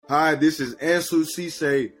Hi, this is Ansu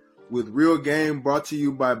Cisse with Real Game, brought to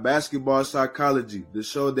you by Basketball Psychology, the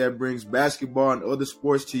show that brings basketball and other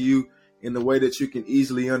sports to you in a way that you can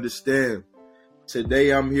easily understand.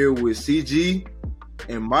 Today I'm here with CG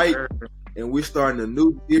and Mike, and we're starting a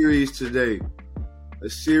new series today, a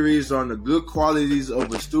series on the good qualities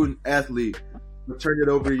of a student athlete. I'll turn it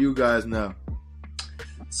over to you guys now.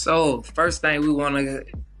 So, first thing we want to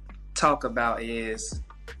talk about is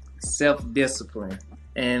self-discipline.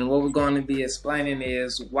 And what we're going to be explaining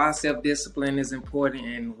is why self-discipline is important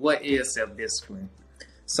and what is self-discipline.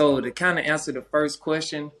 So to kind of answer the first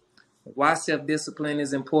question, why self-discipline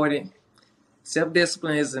is important?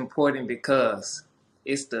 Self-discipline is important because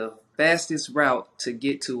it's the fastest route to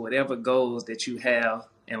get to whatever goals that you have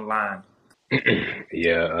in line.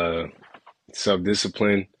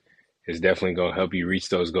 Self-discipline is definitely going to help you reach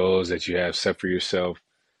those goals that you have set for yourself,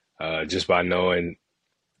 just by knowing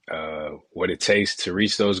what it takes to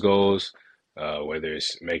reach those goals, whether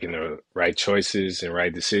it's making the right choices and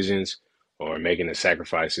right decisions or making the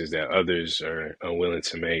sacrifices that others are unwilling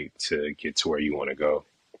to make to get to where you want to go.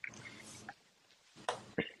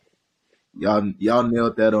 Y'all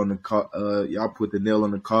nailed that on the y'all put the nail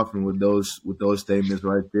on the coffin with those statements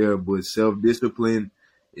right there. But self-discipline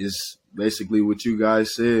is basically what you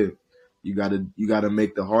guys said. You gotta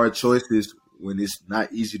make the hard choices when it's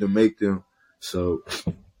not easy to make them. So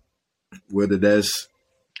whether that's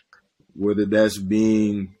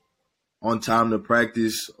being on time to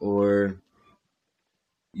practice, or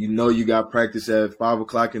you got practice at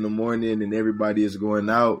 5:00 in the morning and everybody is going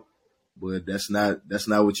out, but that's not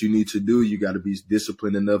what you need to do. You got to be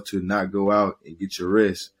disciplined enough to not go out and get your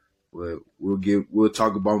rest. But we'll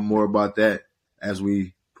talk about more about that as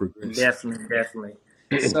we progress. Definitely.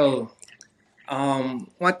 So,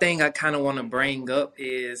 one thing I kind of want to bring up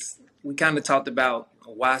is we kind of talked about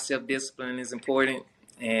why self-discipline is important,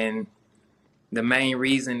 and the main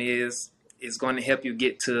reason is it's going to help you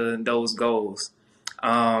get to those goals.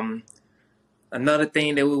 Another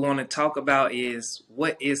thing that we want to talk about is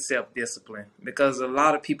what is self-discipline, because a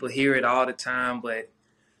lot of people hear it all the time, but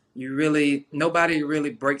nobody really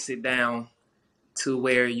breaks it down to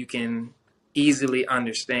where you can easily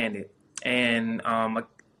understand it. And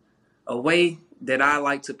a way that I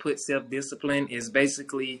like to put self-discipline is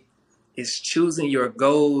basically choosing your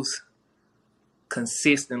goals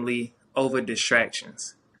consistently over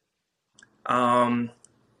distractions. And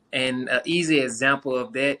an easy example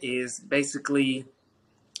of that is basically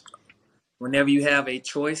whenever you have a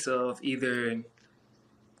choice of either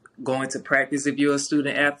going to practice if you're a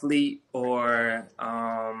student athlete, or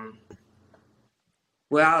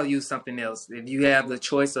I'll use something else. If you have the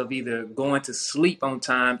choice of either going to sleep on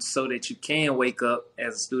time so that you can wake up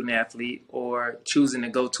as a student athlete, or choosing to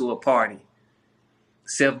go to a party.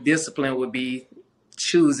 Self-discipline would be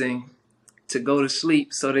choosing to go to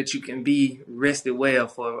sleep so that you can be rested well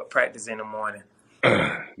for practice in the morning.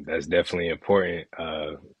 That's definitely important.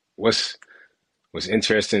 What's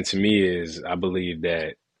interesting to me is I believe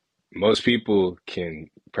that most people can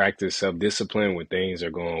practice self-discipline when things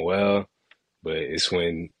are going well, but it's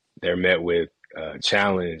when they're met with a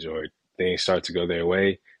challenge or things start to go their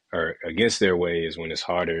way or against their way is when it's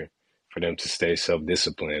harder for them to stay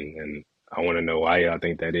self-disciplined. And I want to know why y'all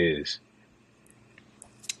think that is.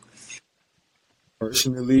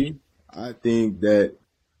 Personally, I think that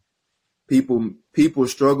people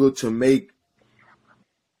struggle to they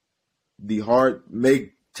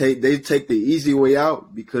take the easy way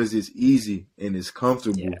out because it's easy and it's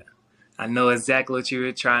comfortable. Yeah. I know exactly what you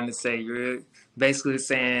were trying to say. You're basically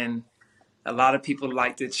saying a lot of people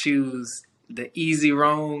like to choose the easy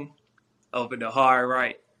wrong over the hard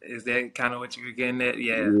right. Is that kind of what you were getting at?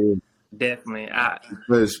 Yeah. Definitely.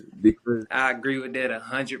 Because I agree with that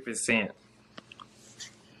 100%.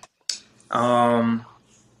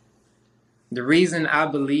 The reason I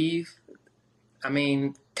believe,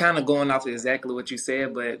 kind of going off exactly what you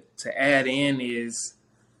said, but to add in is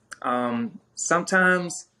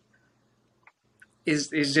sometimes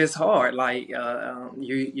it's just hard. Like you're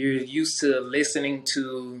used to listening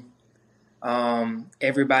to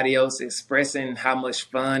everybody else expressing how much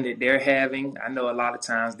fun that they're having. I know a lot of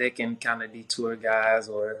times they can kind of detour guys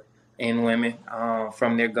and women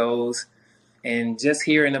from their goals, and just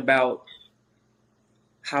hearing about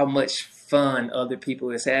how much fun other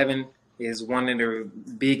people is having is one of the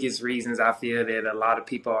biggest reasons I feel that a lot of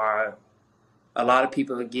people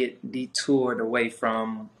get detoured away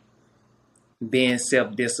from being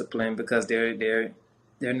self-disciplined, because they're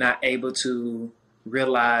not able to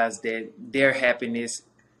realize that their happiness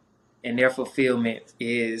and their fulfillment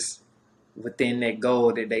is within that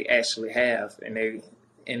goal that they actually have. And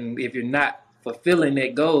if you're not fulfilling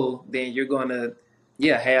that goal, then you're gonna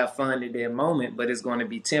have fun at that moment, but it's gonna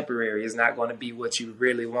be temporary. It's not gonna be what you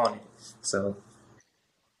really wanted. So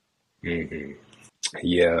hmm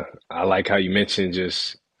Yeah, I like how you mentioned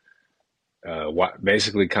just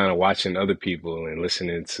basically kind of watching other people and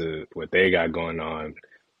listening to what they got going on.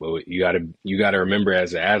 But you gotta remember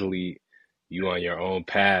as an athlete, you on your own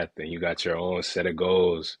path and you got your own set of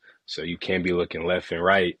goals. So you can't be looking left and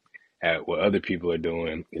right at what other people are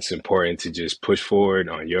doing. It's important to just push forward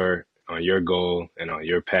on your goal and on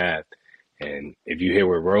your path. And if you hit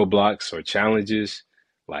with roadblocks or challenges,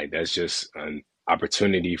 like that's just an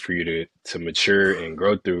opportunity for you to mature and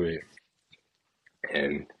grow through it.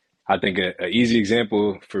 And I think a easy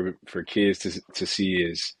example for kids to see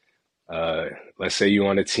is let's say you're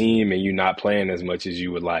on a team and you're not playing as much as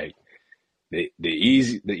you would like. The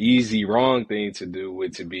easy wrong thing to do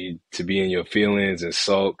would to be in your feelings and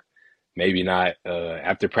sulk. Maybe not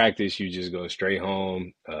after practice you just go straight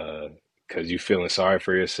home because you're feeling sorry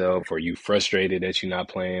for yourself or you frustrated that you're not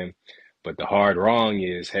playing. But the hard wrong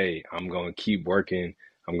is, hey, I'm gonna keep working.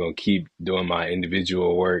 I'm gonna keep doing my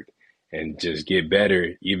individual work and just get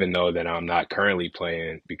better, even though that I'm not currently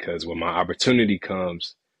playing, because when my opportunity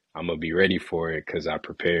comes, I'm gonna be ready for it because I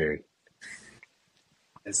prepared.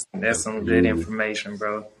 that's some good Absolutely. information,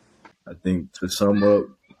 bro. I think to sum up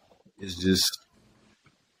is just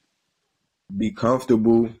be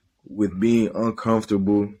comfortable with being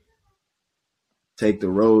uncomfortable, take the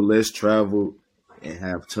road less traveled, and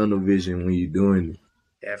have tunnel vision when you're doing it.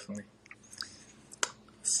 Definitely.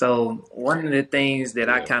 So one of the things that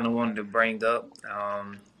I Yeah. kind of wanted to bring up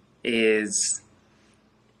is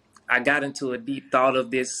I got into a deep thought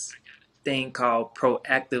of this thing called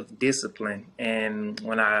proactive discipline. And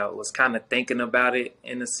when I was kind of thinking about it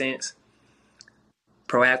in a sense,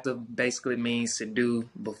 proactive basically means to do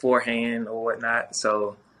beforehand or whatnot.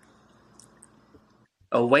 So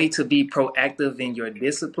a way to be proactive in your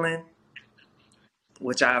discipline,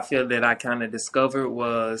 which I feel that I kind of discovered,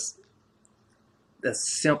 was the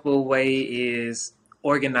simple way is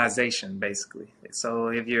organization, basically. So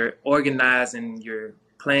if you're organized and you're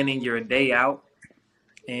planning your day out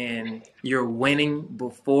and you're winning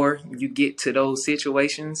before you get to those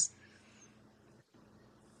situations,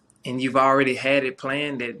 and you've already had it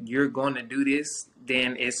planned that you're going to do this,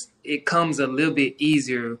 then it comes a little bit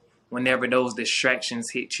easier whenever those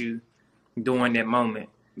distractions hit you during that moment,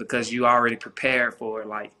 because you already prepared for,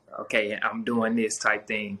 like, okay, I'm doing this type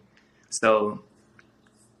thing. So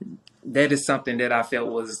that is something that I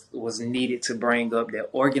felt was needed to bring up,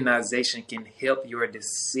 that organization can help your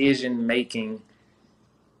decision making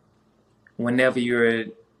whenever you're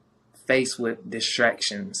faced with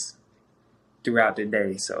distractions throughout the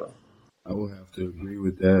day. So I would have to agree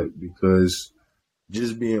with that because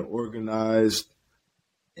just being organized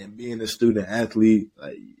and being a student athlete,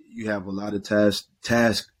 like you have a lot of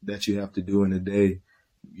tasks that you have to do in a day.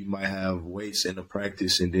 You might have weights in the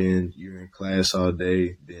practice, and then you're in class all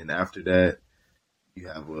day. Then after that, you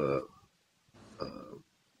have a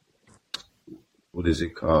what is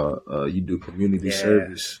it called? You do community yeah,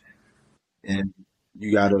 service, and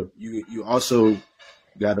you also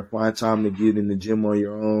gotta find time to get in the gym on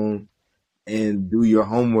your own and do your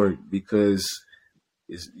homework because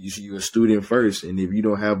you're a student first, and if you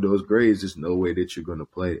don't have those grades, there's no way that you're gonna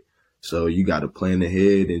play. So you got to plan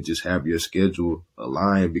ahead and just have your schedule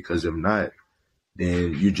aligned, because if not,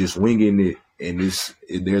 then you're just winging it, and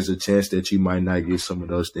there's a chance that you might not get some of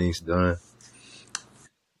those things done.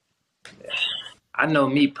 I know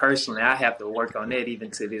me personally, I have to work on that even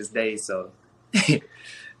to this day. So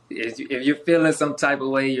if you're feeling some type of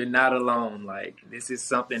way, you're not alone. Like, this is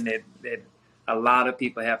something that a lot of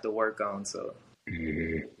people have to work on. So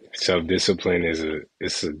Mhm. Self-discipline is a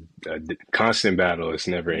constant battle. It's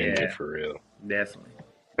never ending yeah, for real. definitely.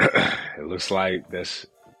 It looks like that's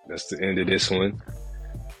the end of this one.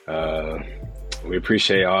 Uh, we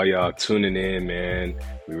appreciate all y'all tuning in, man.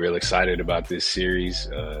 We're real excited about this series,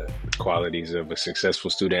 the qualities of a successful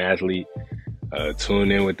student athlete.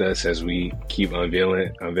 Tune in with us as we keep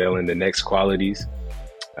unveiling the next qualities.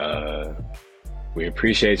 We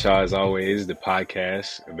appreciate y'all as always. The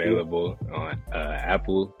podcast available on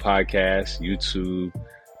Apple Podcasts, YouTube,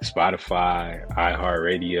 Spotify,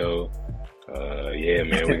 iHeartRadio. Yeah,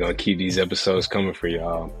 man, we're gonna keep these episodes coming for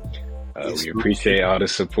y'all. We appreciate all the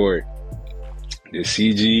support. This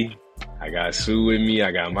CG, I got Sue with me,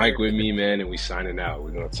 I got Mike with me, man, and we signing out.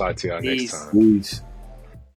 We're gonna talk to y'all next Peace. time. Please.